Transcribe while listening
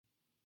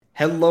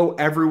Hello,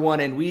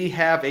 everyone, and we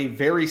have a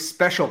very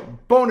special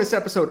bonus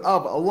episode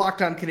of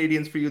Locked On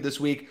Canadiens for you this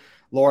week.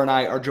 Laura and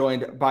I are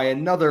joined by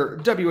another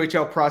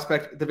WHL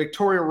prospect, the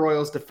Victoria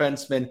Royals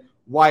defenseman,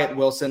 Wyatt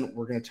Wilson.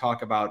 We're going to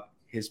talk about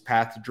his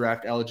path to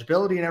draft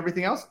eligibility and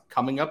everything else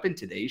coming up in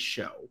today's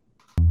show.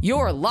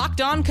 You're Locked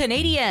On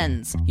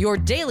Canadiens, your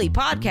daily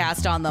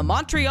podcast on the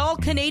Montreal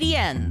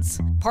Canadiens.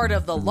 Part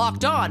of the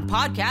Locked On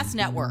Podcast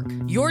Network,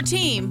 your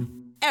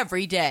team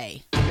every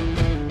day.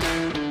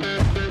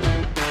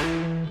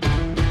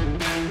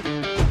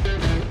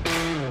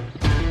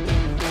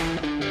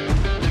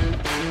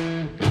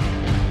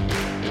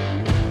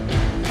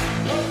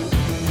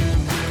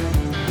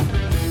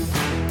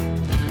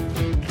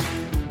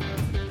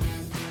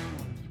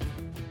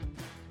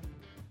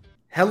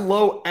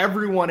 Hello,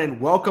 everyone, and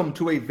welcome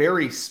to a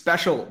very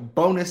special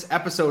bonus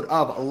episode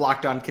of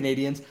Locked On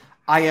Canadiens.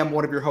 I am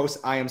one of your hosts.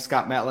 I am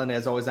Scott Matlin.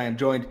 As always, I am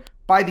joined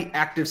by the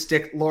active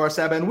stick, Laura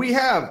Saba, and we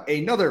have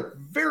another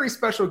very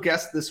special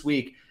guest this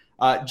week.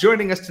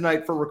 Joining us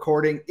tonight for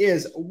recording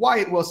is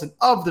Wyatt Wilson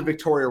of the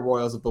Victoria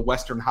Royals of the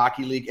Western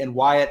Hockey League. And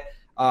Wyatt,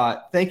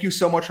 thank you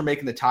so much for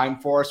making the time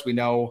for us. We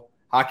know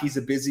hockey's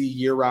a busy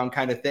year-round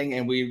kind of thing,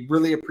 and we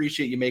really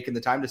appreciate you making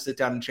the time to sit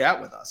down and chat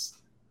with us.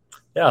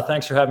 Yeah,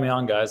 thanks for having me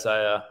on, guys.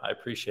 I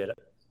appreciate it.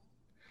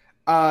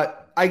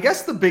 I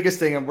guess the biggest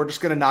thing, and we're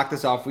just going to knock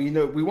this off. We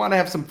want to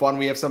have some fun.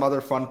 We have some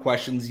other fun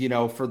questions,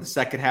 for the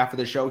second half of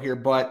the show here.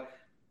 But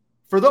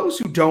for those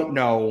who don't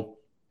know,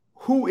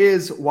 who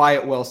is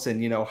Wyatt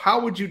Wilson? How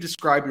would you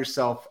describe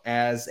yourself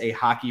as a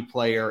hockey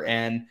player?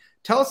 And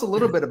tell us a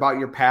little bit about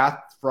your path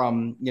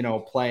from,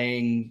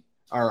 playing,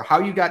 or how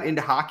you got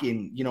into hockey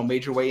and,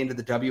 made your way into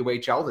the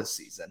WHL this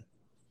season.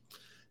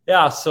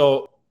 Yeah,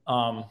 so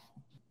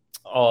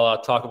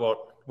I'll talk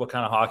about what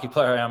kind of hockey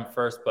player I am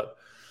first, but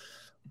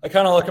I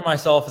kind of look at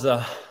myself as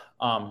a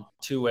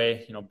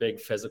two-way, big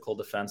physical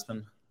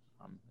defenseman.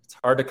 It's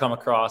hard to come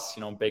across,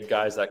 big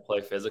guys that play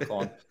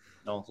physical and,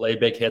 lay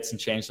big hits and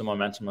change the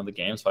momentum of the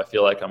game. So I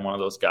feel like I'm one of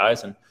those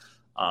guys and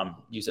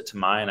use it to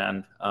mine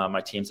and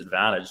my team's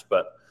advantage.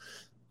 But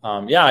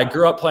I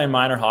grew up playing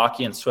minor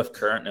hockey in Swift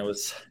Current. And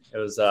it's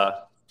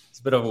a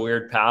bit of a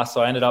weird path.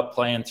 So I ended up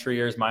playing 3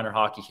 years minor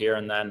hockey here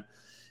and then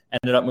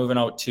ended up moving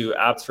out to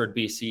Abbotsford,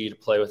 BC to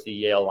play with the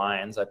Yale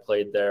Lions. I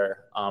played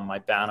there my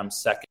Bantam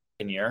second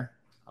year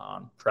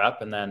on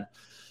prep and then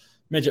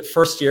midget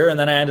first year. And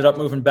then I ended up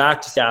moving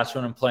back to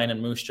Saskatchewan and playing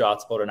in Moose Jaw.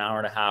 It's about an hour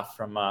and a half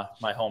from my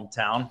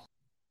hometown.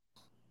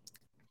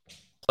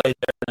 Played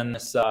there and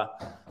this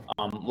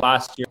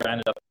last year I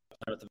ended up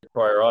playing with the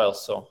Victoria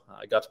Royals. So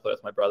I got to play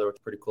with my brother, which was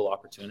a pretty cool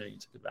opportunity.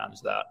 Took advantage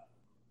of that.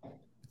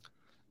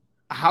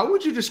 How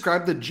would you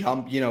describe the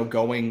jump,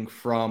 going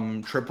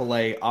from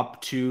AAA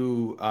up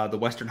to the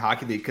Western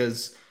Hockey League?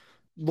 Because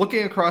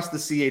looking across the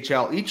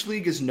CHL, each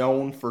league is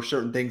known for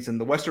certain things, and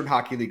the Western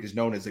Hockey League is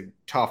known as a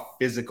tough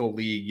physical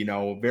league,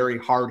 very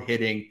hard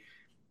hitting,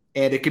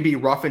 and it can be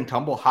rough and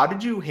tumble. How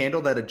did you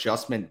handle that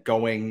adjustment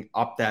going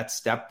up that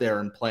step there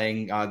and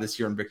playing this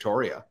year in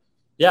Victoria?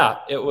 Yeah,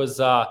 it was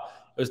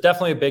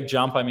definitely a big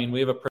jump. I mean, we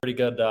have a pretty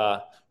good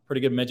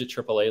midget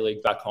AAA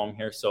league back home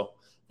here, so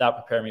that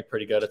prepared me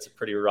pretty good. It's a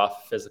pretty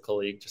rough physical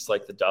league, just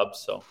like the Dubs.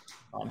 So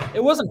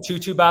it wasn't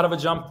too bad of a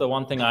jump. The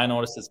one thing I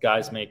noticed is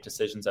guys make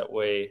decisions at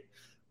way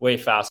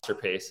faster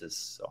paces.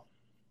 So,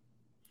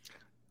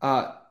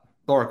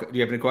 Laura, do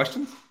you have any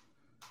questions?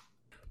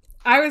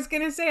 I was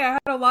going to say I had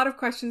a lot of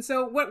questions.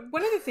 So one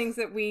of the things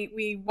that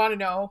we want to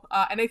know,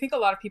 and I think a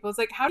lot of people, is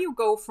like, how do you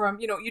go from,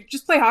 you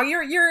just play hockey,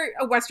 you're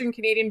a Western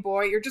Canadian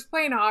boy, you're just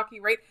playing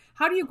hockey, right?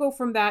 How do you go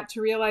from that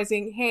to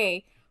realizing,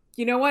 hey,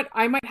 you know what?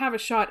 I might have a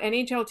shot.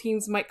 NHL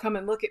teams might come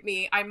and look at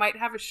me. I might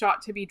have a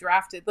shot to be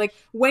drafted. Like,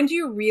 when do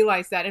you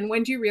realize that? And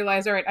when do you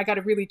realize, all right, I got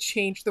to really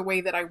change the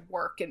way that I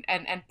work and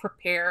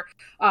prepare,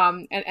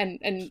 and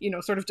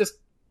sort of just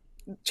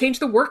change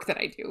the work that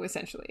I do,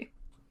 essentially?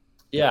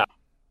 Yeah.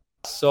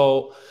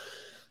 So,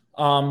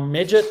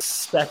 midget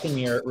second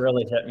year, it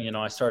really hit me.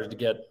 I started to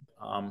get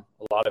a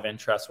lot of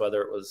interest,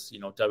 whether it was,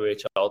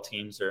 WHL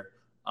teams or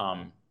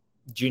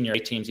junior A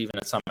teams, even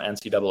at some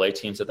NCAA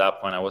teams at that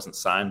point. I wasn't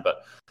signed,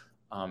 but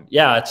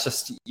it's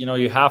just,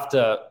 you have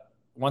to,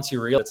 once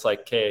you realize it's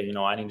like, okay,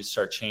 I need to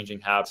start changing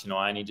habits.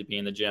 I need to be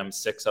in the gym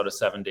 6 out of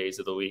 7 days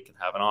of the week and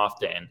have an off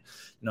day. And,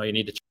 you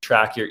need to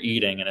track your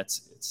eating, and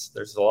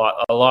there's a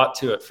lot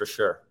to it for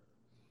sure.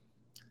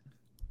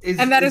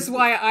 And that is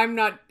why I'm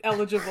not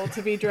eligible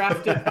to be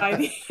drafted by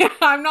the.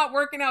 I'm not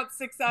working out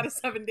 6 out of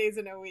 7 days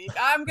in a week.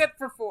 I'm good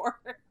for 4.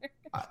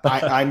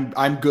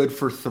 I'm good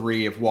for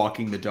 3 if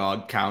walking the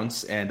dog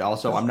counts, and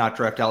also I'm not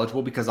draft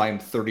eligible because I am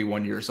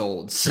 31 years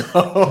old.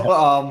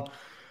 So,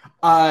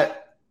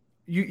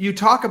 you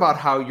talk about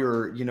how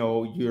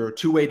you're a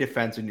two-way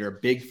defense and you're a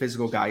big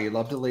physical guy. You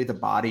love to lay the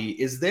body.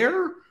 Is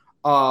there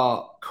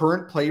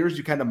current players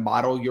you kind of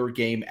model your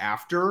game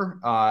after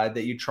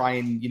that you try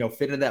and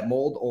fit into that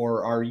mold,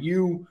 or are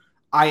you?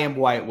 I am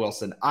Wyatt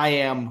Wilson. I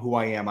am who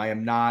I am. I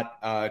am not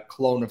a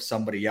clone of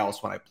somebody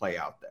else when I play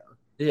out there.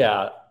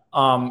 Yeah.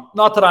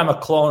 Not that I'm a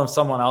clone of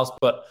someone else,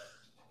 but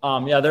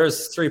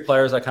There's 3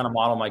 players I kind of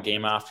model my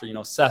game after.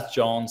 Seth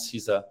Jones,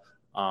 he's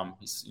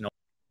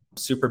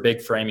super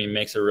big frame. He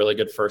makes a really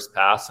good first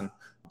pass and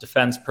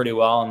defends pretty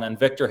well. And then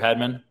Victor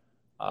Hedman,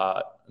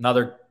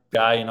 another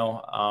guy,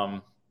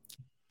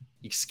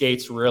 he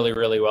skates really,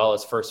 really well.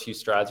 His first few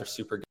strides are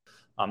super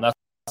good. That's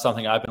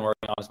something I've been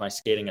working on, is my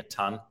skating a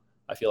ton.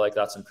 I feel like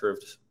that's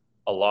improved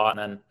a lot. And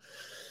then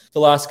the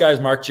last guy is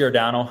Mark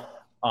Giordano.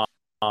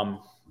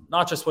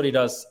 Not just what he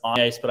does on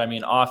the ice, but I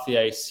mean off the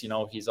ice.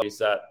 He's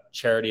always at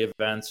charity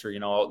events or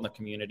out in the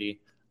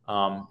community,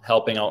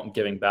 helping out and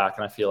giving back.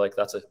 And I feel like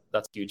that's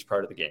a huge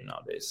part of the game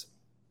nowadays.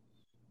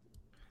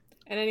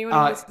 And anyone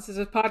who listens to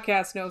this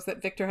podcast knows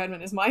that Victor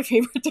Hedman is my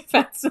favorite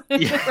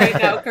defenseman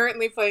right now,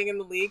 currently playing in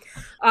the league.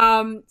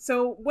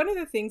 So one of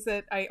the things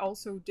that I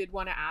also did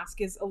want to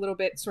ask is a little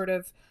bit sort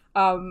of,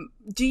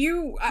 do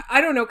you,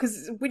 I don't know,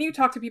 because when you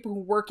talk to people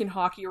who work in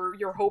hockey, or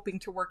you're hoping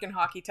to work in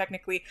hockey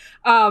technically,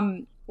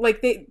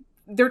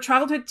 their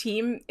childhood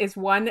team is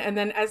one, and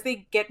then as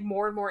they get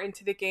more and more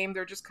into the game,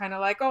 they're just kind of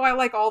like, oh, I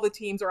like all the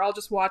teams, or I'll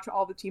just watch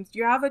all the teams. Do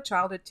you have a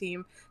childhood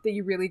team that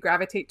you really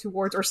gravitate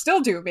towards, or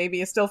still do,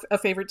 maybe is still a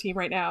favorite team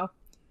right now?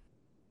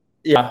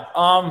 Yeah.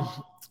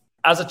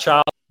 As a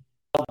child,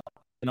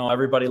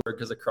 everybody learned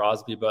because of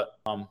Crosby, but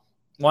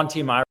one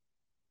team I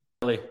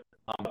really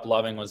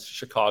loving was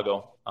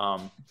Chicago.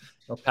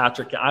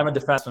 Patrick, I'm a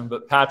defenseman,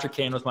 but Patrick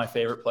Kane was my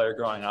favorite player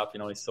growing up.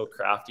 He's so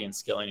crafty and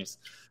skilling. He's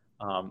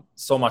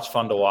so much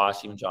fun to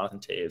watch. Even Jonathan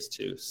Toews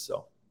too.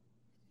 So,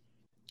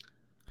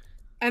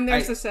 and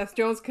there's the Seth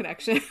Jones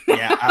connection.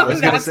 Yeah, I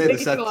was going to say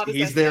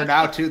he's there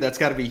now too. That's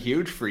got to be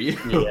huge for you.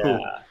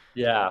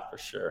 Yeah, for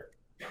sure.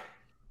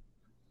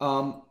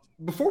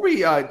 Before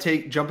we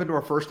jump into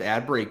our first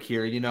ad break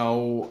here,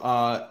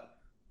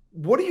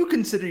 what do you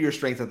consider your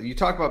strength? You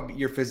talk about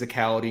your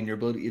physicality and your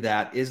ability to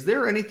that. Is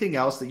there anything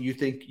else that you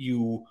think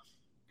you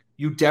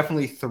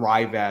definitely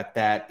thrive at,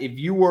 that if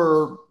you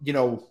were,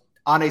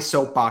 on a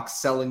soapbox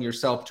selling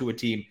yourself to a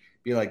team,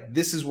 be like,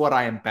 this is what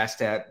I am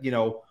best at,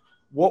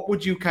 what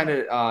would you kind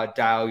of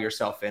dial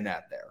yourself in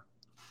at there?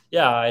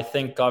 Yeah, I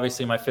think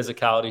obviously my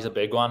physicality is a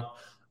big one.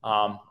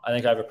 I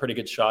think I have a pretty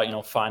good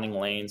shot, finding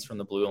lanes from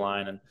the blue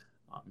line and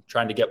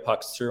trying to get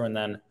pucks through. And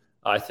then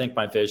I think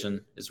my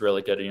vision is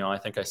really good. I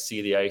think I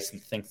see the ice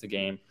and think the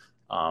game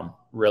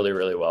really,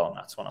 really well. And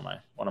that's one of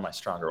my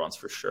stronger ones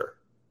for sure.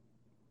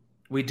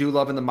 We do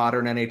love in the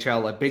modern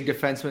NHL a big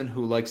defenseman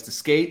who likes to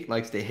skate,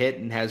 likes to hit,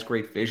 and has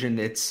great vision.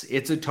 It's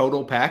a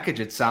total package.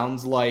 It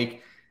sounds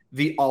like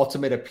the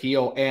ultimate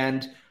appeal.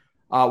 And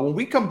when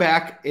we come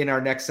back in our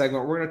next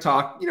segment, we're going to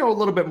talk, a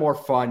little bit more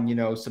fun,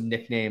 some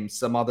nicknames,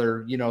 some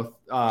other,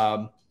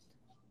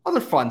 other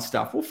fun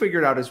stuff. We'll figure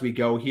it out as we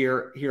go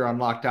here on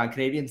Locked On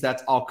Canadiens.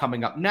 That's all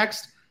coming up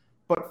next.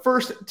 But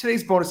first,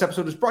 today's bonus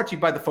episode is brought to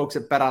you by the folks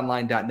at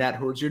betonline.net,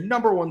 who is your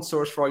number one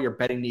source for all your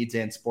betting needs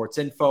and sports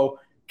info.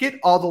 Get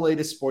all the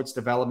latest sports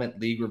development,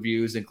 league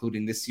reviews,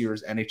 including this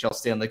year's NHL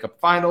Stanley Cup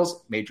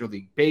Finals, Major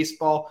League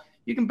Baseball.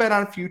 You can bet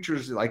on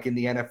futures like in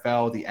the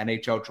NFL, the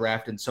NHL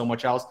draft, and so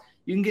much else.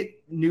 You can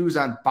get news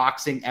on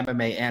boxing,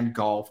 MMA, and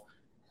golf.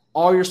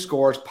 All your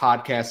scores,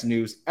 podcasts,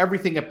 news,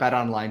 everything at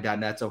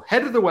betonline.net. So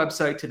head to the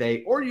website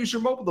today or use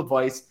your mobile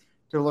device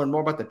to learn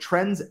more about the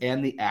trends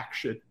and the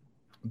action.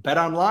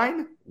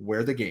 BetOnline,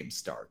 where the game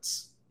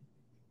starts.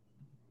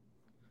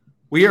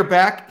 We are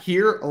back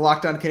here,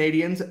 Locked On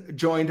Canadiens,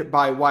 joined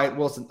by Wyatt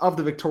Wilson of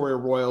the Victoria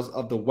Royals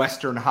of the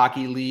Western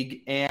Hockey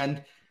League.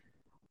 And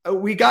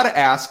we got to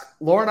ask,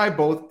 Laura and I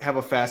both have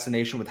a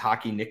fascination with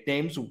hockey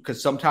nicknames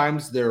because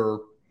sometimes they're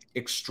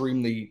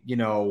extremely,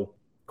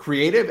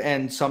 creative,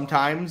 and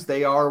sometimes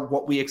they are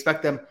what we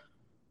expect them.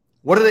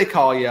 What do they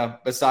call you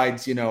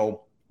besides,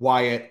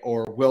 Wyatt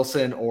or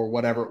Wilson or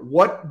whatever?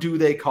 What do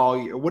they call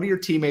you? What do your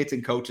teammates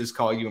and coaches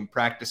call you in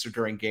practice or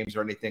during games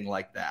or anything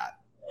like that?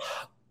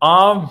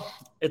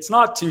 It's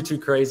not too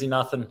crazy,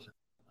 nothing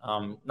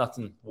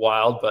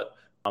wild, but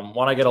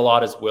one I get a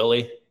lot is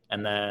Willie,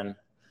 and then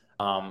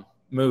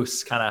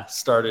Moose kind of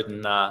started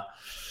in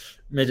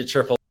midget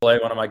AAA.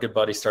 One of my good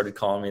buddies started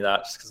calling me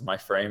that just because of my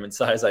frame and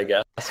size, I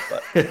guess.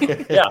 But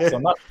yeah, so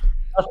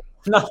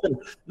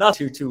not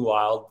too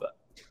wild, but.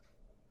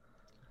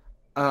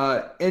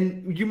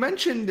 And you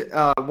mentioned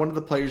one of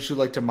the players you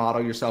like to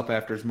model yourself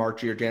after is Mark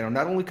Giordano,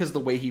 not only because of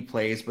the way he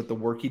plays, but the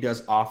work he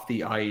does off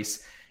the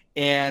ice.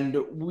 And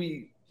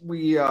we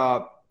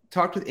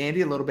talked with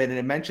Andy a little bit, and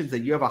it mentions that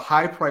you have a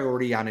high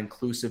priority on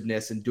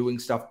inclusiveness and doing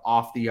stuff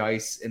off the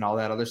ice and all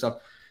that other stuff.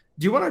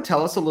 Do you want to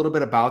tell us a little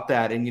bit about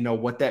that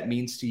and, what that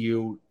means to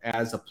you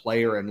as a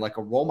player and like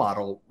a role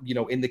model,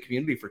 in the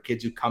community for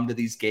kids who come to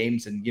these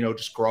games and,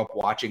 just grow up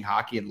watching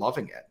hockey and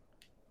loving it?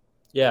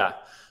 Yeah.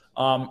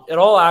 It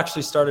all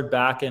actually started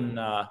back in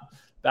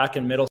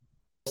middle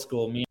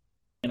school. Me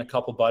and a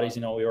couple buddies,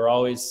 we were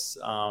always,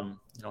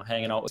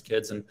 hanging out with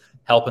kids and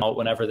helping out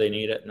whenever they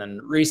need it. And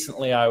then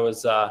recently I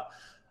was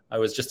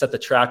just at the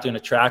track doing a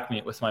track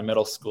meet with my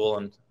middle school,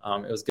 and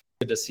it was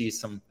good to see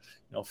some,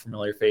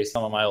 familiar face,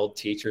 some of my old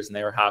teachers, and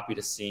they were happy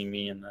to see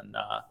me. And then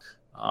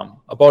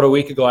About a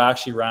week ago, I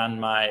actually ran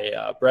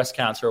my breast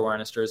cancer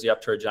awareness jersey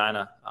up to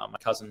Regina. My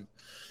cousin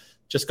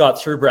just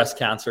got through breast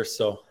cancer,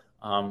 so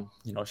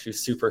she's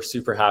super,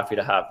 super happy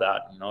to have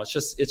that.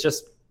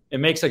 It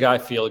makes a guy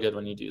feel good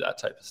when you do that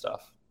type of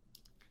stuff.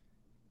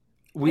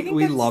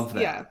 We love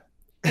that. Yeah.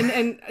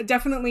 And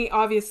definitely,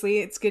 obviously,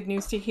 it's good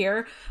news to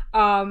hear.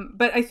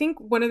 But I think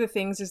one of the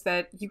things is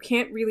that you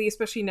can't really,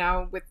 especially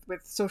now with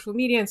social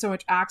media and so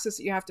much access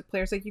that you have to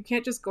players, like you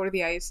can't just go to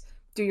the ice,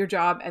 do your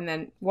job, and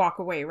then walk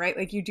away, right?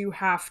 Like you do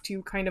have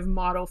to kind of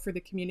model for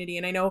the community.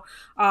 And I know,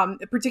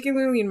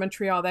 particularly in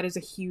Montreal, that is a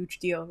huge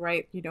deal,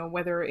 right?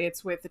 Whether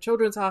it's with the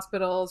children's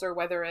hospitals or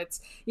whether it's,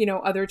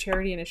 other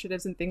charity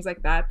initiatives and things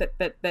like that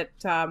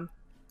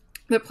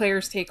that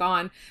players take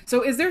on.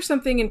 So is there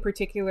something in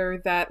particular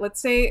that, let's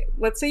say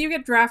you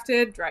get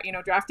drafted,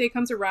 draft day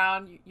comes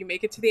around, you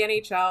make it to the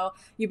NHL,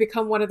 you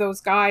become one of those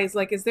guys,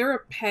 like, is there a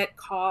pet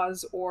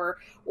cause or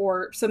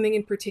something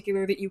in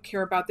particular that you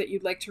care about that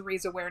you'd like to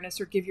raise awareness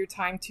or give your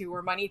time to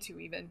or money to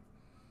even?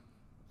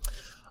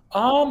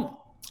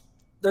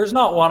 There's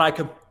not one I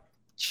could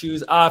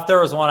choose. If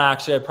there was one,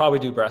 actually, I'd probably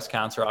do breast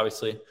cancer,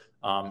 obviously.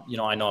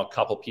 I know a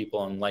couple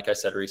people, and like I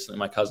said recently,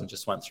 my cousin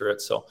just went through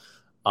it. So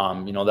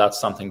that's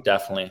something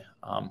definitely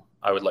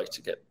I would like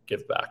to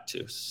give back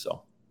to.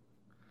 So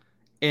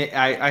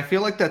I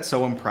feel like that's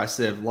so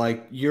impressive.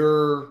 Like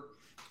you're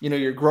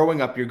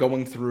growing up, you're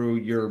going through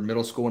your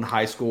middle school and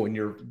high school, and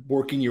you're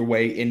working your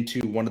way into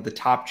one of the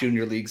top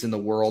junior leagues in the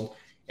world.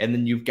 And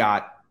then you've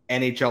got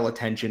NHL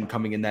attention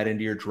coming in that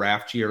into your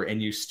draft year,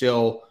 and you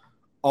still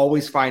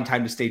always find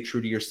time to stay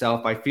true to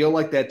yourself. I feel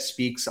like that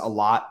speaks a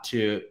lot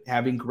to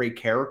having great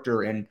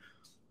character. And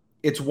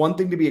it's one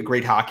thing to be a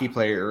great hockey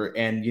player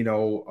and,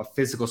 a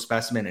physical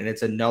specimen. And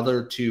it's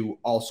another to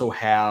also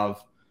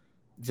have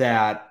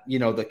that,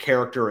 the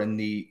character and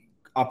the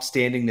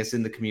upstandingness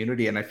in the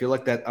community. And I feel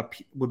like that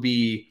would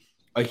be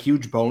a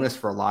huge bonus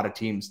for a lot of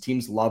teams.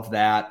 Teams love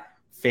that.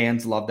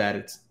 Fans love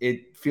that.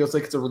 It feels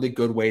like it's a really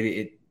good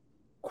way to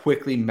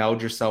quickly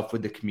meld yourself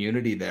with the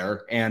community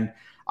there. And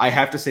I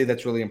have to say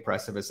that's really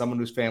impressive. As someone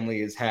whose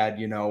family has had,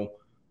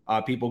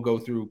 people go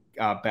through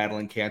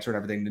battling cancer and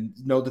everything,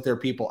 to know that there are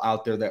people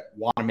out there that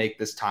want to make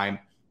this time,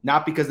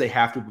 not because they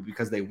have to, but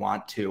because they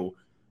want to.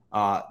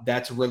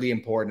 That's really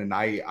important. And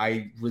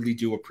I really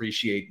do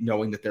appreciate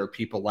knowing that there are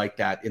people like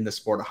that in the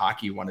sport of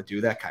hockey who want to do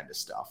that kind of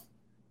stuff.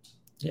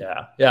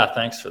 Yeah. Yeah.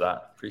 Thanks for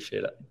that.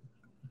 Appreciate it.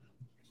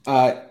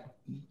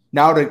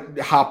 Now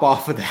to hop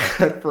off of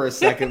that for a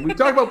second, we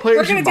talked about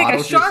players. We're going to take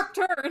a sharp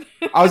turn.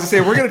 I was going to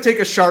say, we're going to take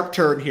a sharp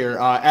turn here,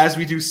 as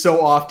we do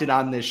so often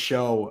on this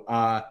show.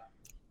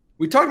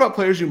 We talked about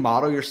players you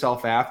model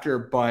yourself after,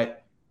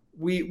 but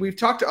we've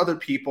talked to other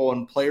people,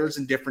 and players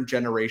in different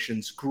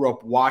generations grew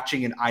up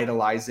watching and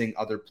idolizing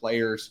other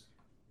players.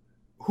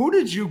 Who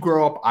did you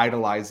grow up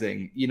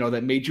idolizing,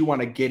 that made you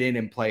want to get in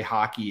and play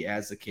hockey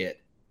as a kid?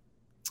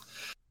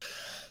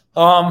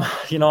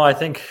 I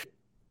think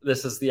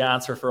this is the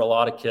answer for a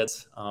lot of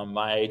kids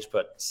my age,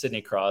 but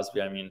Sidney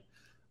Crosby,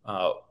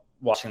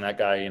 watching that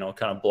guy,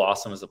 kind of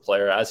blossom as a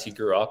player as he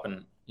grew up,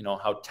 and,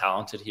 how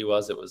talented he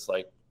was. It was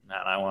like,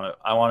 man, I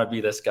want to be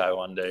this guy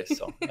one day.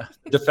 So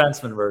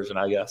defenseman version,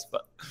 I guess.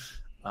 But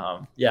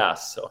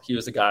so he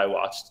was a guy I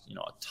watched,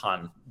 a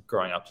ton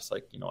growing up, just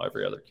like,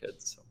 every other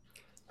kid. So.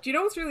 Do you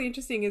know what's really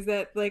interesting is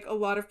that, like, a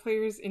lot of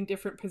players in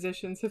different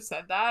positions have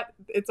said that.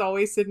 It's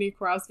always Sidney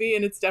Crosby,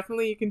 and it's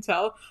definitely, you can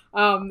tell.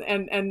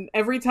 And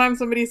every time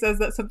somebody says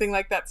that, something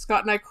like that,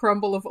 Scott and I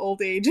crumble of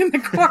old age in the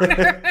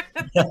corner.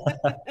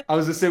 I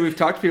was going to say, we've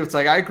talked to people. It's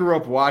like, I grew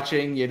up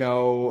watching,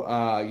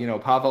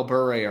 Pavel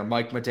Bure or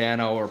Mike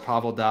Modano or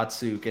Pavel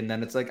Datsyuk. And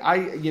then it's like,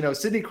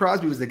 Sidney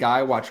Crosby was the guy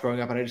I watched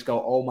growing up, and I just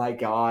go, oh my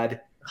God.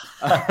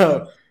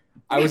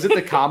 I was at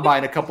the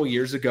Combine a couple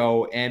years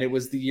ago, and it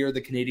was the year the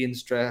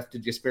Canadians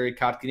drafted Jesperi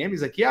Kotkaniemi.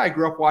 He's like, yeah, I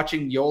grew up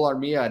watching Yoel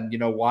Armia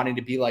and, wanting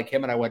to be like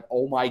him. And I went,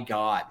 oh my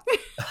God,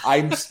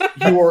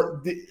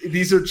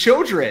 these are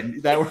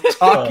children that we're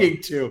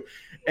talking to.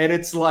 And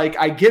it's like,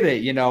 I get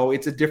it,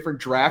 it's a different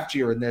draft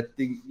year and that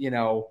the,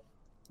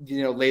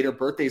 later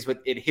birthdays,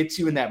 but it hits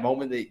you in that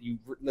moment that you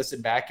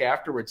listen back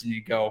afterwards and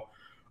you go,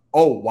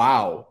 oh,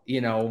 wow,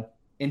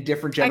 in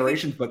different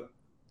generations, but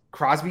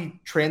Crosby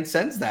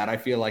transcends that. I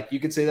feel like you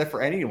could say that for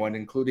anyone,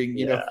 including,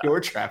 your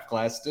draft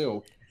class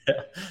too.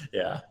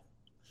 Yeah.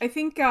 I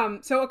think,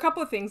 so a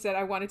couple of things that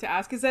I wanted to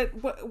ask is that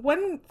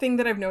one thing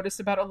that I've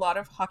noticed about a lot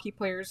of hockey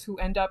players who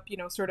end up,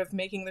 sort of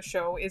making the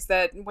show is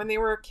that when they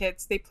were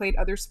kids, they played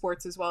other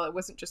sports as well. It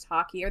wasn't just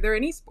hockey. Are there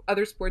any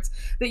other sports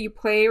that you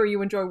play or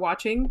you enjoy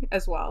watching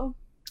as well?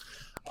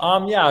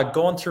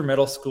 Going through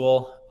middle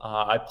school,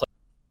 I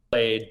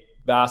played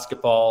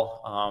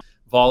basketball,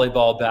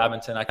 volleyball,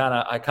 badminton. I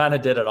kind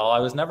of did it all. I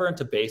was never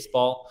into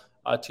baseball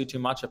too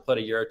much. I played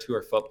a year or two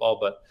of football,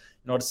 but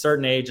at a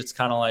certain age, it's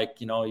kind of like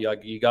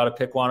you got to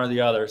pick one or the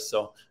other.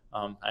 So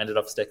I ended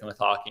up sticking with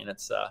hockey, and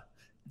it's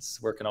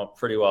working out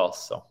pretty well.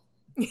 So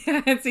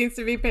yeah, it seems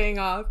to be paying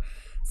off.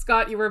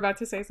 Scott, you were about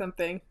to say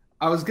something.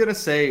 I was gonna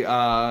say,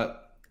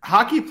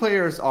 hockey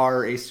players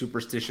are a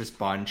superstitious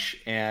bunch,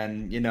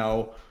 and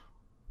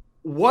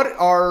What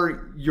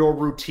are your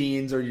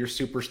routines or your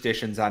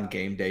superstitions on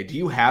game day? Do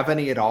you have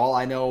any at all?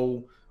 I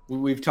know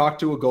we've talked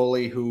to a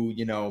goalie who,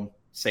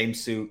 same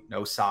suit,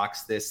 no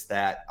socks, this,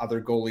 that.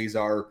 Other goalies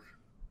are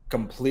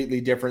completely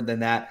different than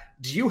that.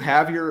 Do you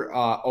have your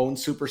own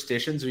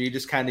superstitions, or you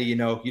just kind of,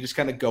 you just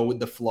kind of go with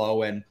the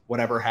flow and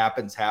whatever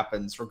happens,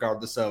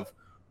 regardless of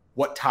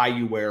what tie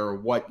you wear or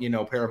what,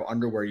 pair of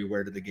underwear you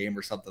wear to the game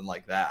or something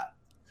like that?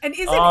 And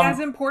is it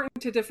as important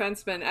to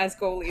defensemen as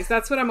goalies?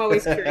 That's what I'm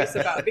always curious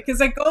about, because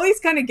like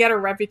goalies kind of get a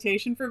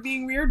reputation for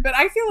being weird, but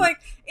I feel like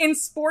in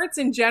sports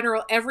in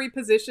general, every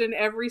position,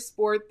 every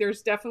sport,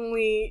 there's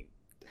definitely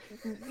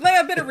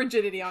a bit of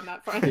rigidity on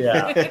that front.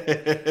 Yeah.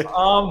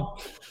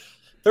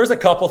 There's a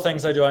couple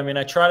things I do. I mean,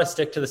 I try to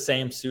stick to the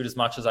same suit as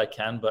much as I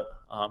can, but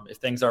if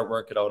things aren't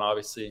working out,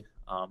 obviously,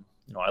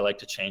 I like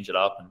to change it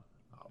up and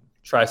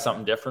try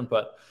something different.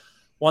 But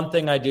one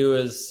thing I do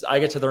is I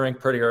get to the rink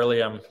pretty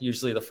early. I'm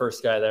usually the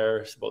first guy there.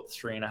 It's about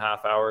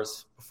 3.5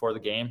 hours before the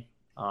game.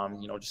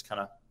 Just kind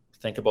of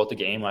think about the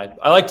game. I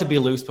like to be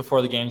loose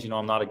before the games.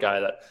 I'm not a guy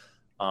that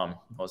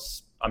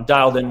I'm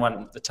dialed in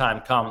when the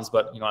time comes,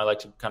 but I like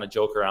to kind of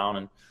joke around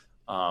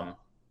and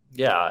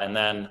and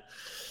then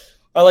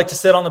I like to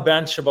sit on the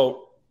bench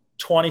about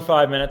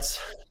 25 minutes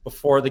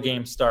before the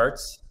game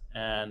starts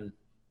and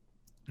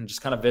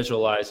just kind of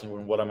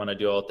visualizing what I'm going to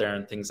do out there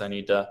and things I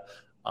need to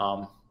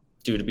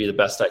do to be the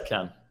best I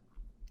can.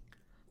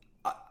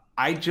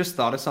 I just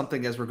thought of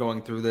something as we're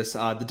going through this. The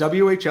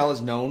WHL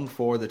is known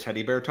for the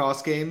teddy bear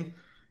toss game.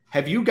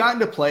 Have you gotten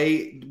to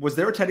play? Was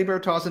there a teddy bear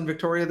toss in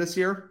Victoria this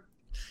year?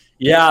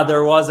 Yeah,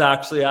 there was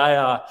actually.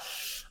 I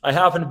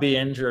happened to be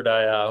injured.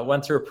 I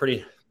went through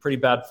a pretty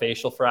bad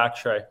facial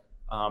fracture.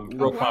 I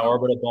broke my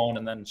orbital bone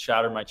and then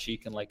shattered my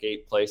cheek in like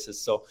 8 places.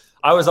 So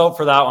I was out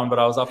for that one, but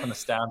I was up in the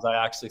stands. I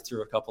actually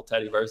threw a couple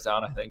teddy bears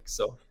down, I think.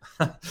 So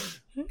kind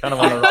of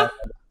on the run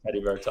teddy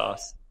bear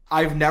toss.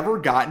 I've never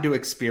gotten to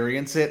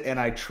experience it, and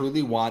I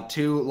truly want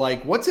to.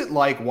 Like, what's it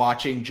like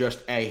watching just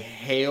a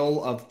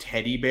hail of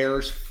teddy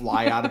bears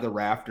fly out of the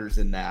rafters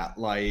in that?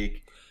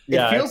 Like,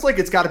 it feels like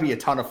it's got to be a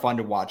ton of fun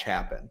to watch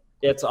happen.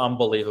 It's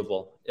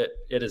unbelievable.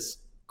 It is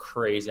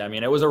crazy. I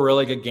mean, it was a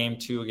really good game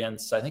too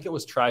against, I think it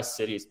was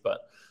Tri-Cities,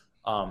 but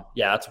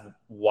it's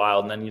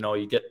wild. And then,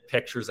 you get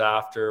pictures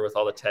after with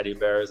all the teddy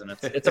bears, and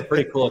it's a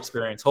pretty cool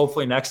experience.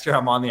 Hopefully next year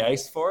I'm on the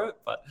ice for it,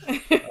 but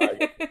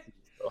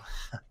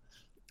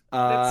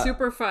that's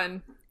super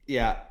fun.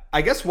 Yeah.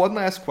 I guess one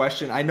last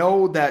question. I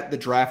know that the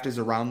draft is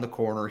around the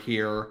corner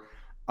here,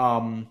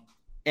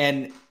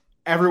 and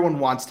everyone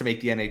wants to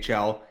make the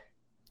NHL.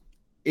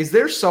 Is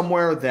there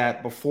somewhere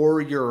that before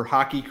your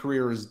hockey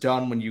career is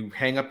done, when you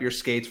hang up your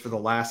skates for the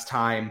last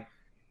time,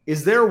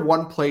 is there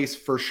one place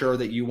for sure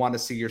that you want to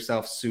see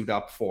yourself suit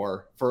up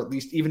for at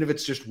least, even if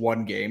it's just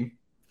one game?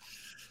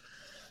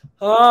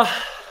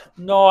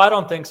 No, I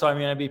don't think so. I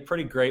mean, I'd be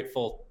pretty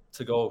grateful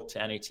to go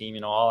to any team.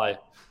 All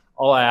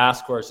I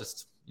ask for is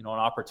just, an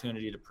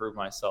opportunity to prove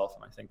myself.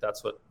 And I think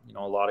that's what,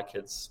 a lot of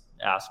kids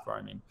ask for.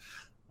 I mean,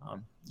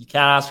 you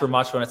can't ask for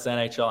much when it's the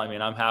NHL. I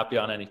mean, I'm happy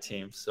on any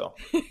team. So.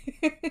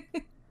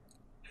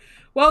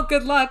 Well,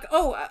 good luck.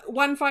 Oh,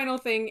 one final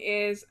thing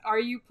is, how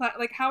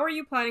are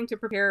you planning to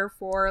prepare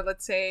for,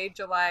 let's say,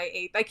 July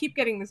 8th? I keep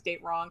getting this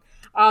date wrong.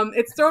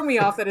 It's thrown me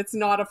off that it's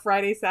not a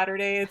Friday,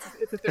 Saturday.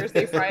 It's a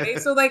Thursday, Friday.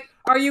 So,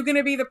 are you going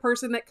to be the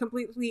person that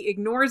completely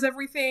ignores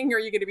everything? Are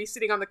you going to be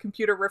sitting on the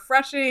computer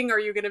refreshing? Are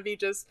you going to be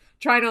just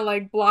trying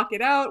to, block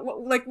it out?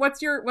 What's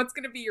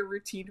going to be your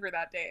routine for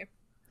that day?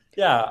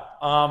 Yeah.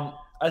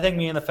 I think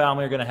me and the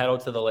family are going to head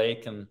out to the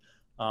lake and,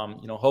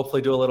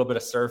 hopefully do a little bit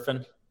of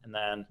surfing, and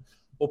then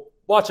we'll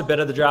watch a bit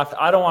of the draft.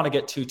 I don't want to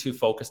get too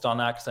focused on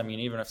that, because I mean,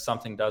 even if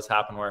something does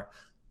happen where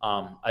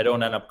I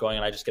don't end up going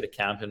and I just get a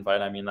camp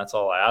invite, I mean, that's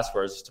all I ask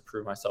for, is just to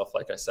prove myself,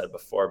 like I said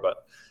before.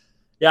 But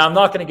yeah, I'm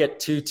not going to get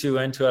too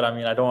into it. I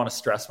mean, I don't want to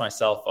stress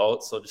myself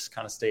out, so just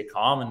kind of stay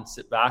calm and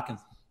sit back and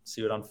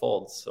see what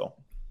unfolds. So,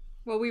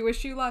 well, we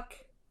wish you luck.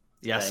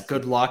 Yes,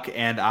 good luck.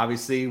 And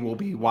obviously we'll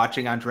be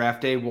watching on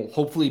draft day. We'll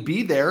hopefully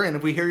be there. And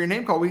if we hear your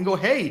name called, we can go,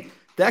 hey,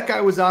 that guy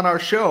was on our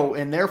show,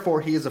 and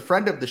therefore he is a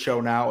friend of the show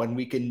now, and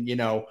we can,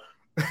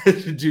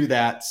 do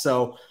that.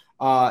 So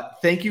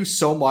thank you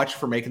so much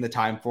for making the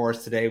time for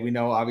us today. We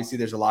know obviously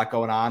there's a lot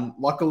going on.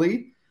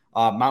 Luckily,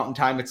 Mountain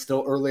Time, it's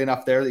still early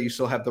enough there that you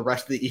still have the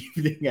rest of the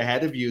evening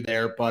ahead of you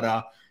there.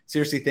 But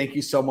seriously, thank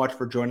you so much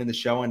for joining the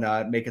show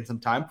and making some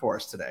time for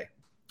us today.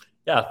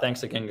 Yeah,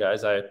 thanks again,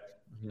 guys. I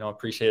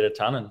appreciate it a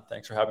ton, and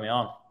thanks for having me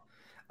on.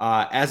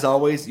 As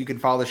always, you can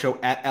follow the show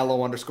at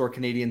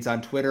LO_Canadians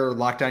on Twitter,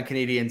 Locked On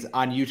Canadians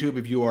on YouTube.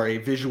 If you are a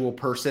visual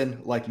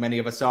person, like many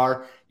of us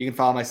are, you can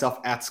follow myself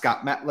at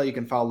Scott Metla. You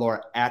can follow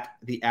Laura at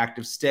The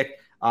Active Stick.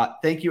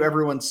 Thank you,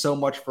 everyone, so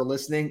much for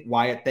listening.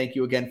 Wyatt, thank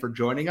you again for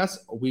joining us.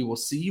 We will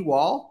see you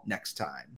all next time.